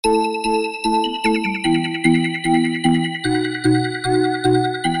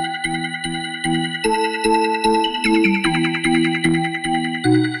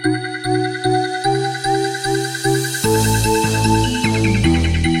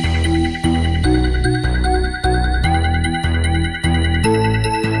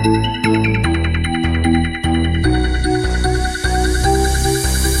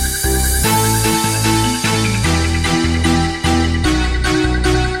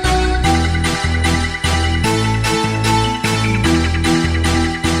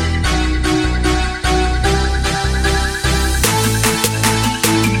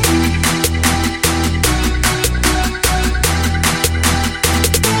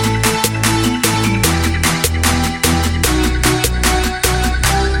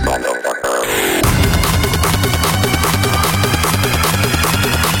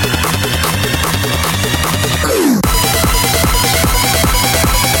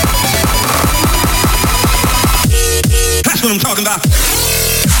what I'm talking about.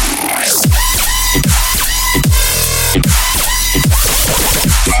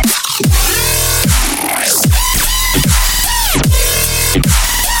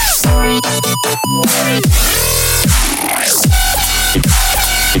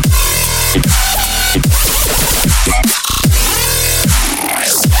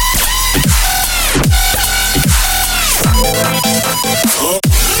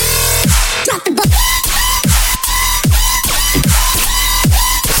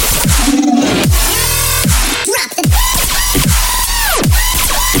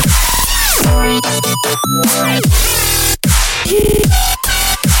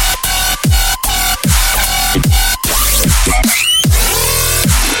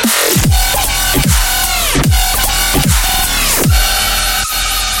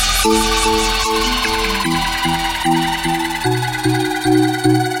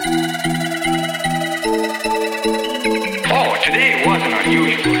 Today was an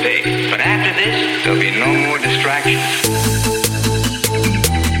unusual day, but after this, there'll be no more distractions.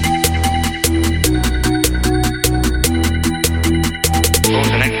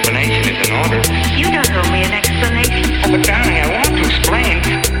 Suppose an explanation is in order. You don't owe me an explanation. Oh, but darling, I want to explain.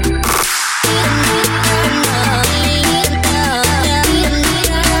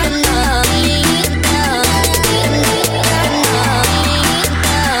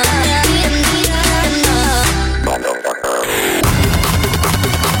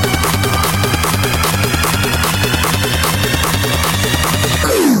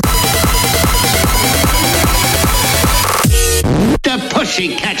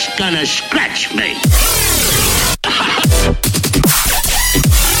 Pussycat's gonna scratch me.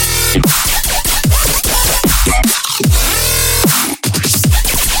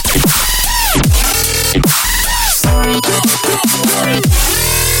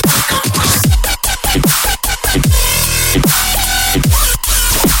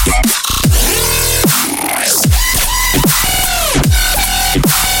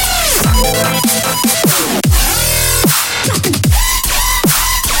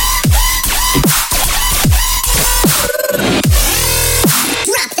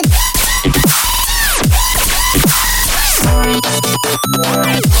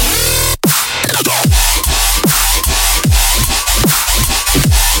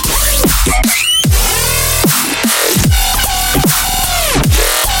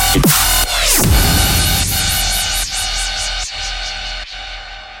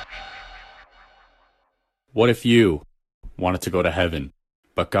 What if you wanted to go to heaven,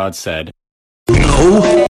 but God said, No.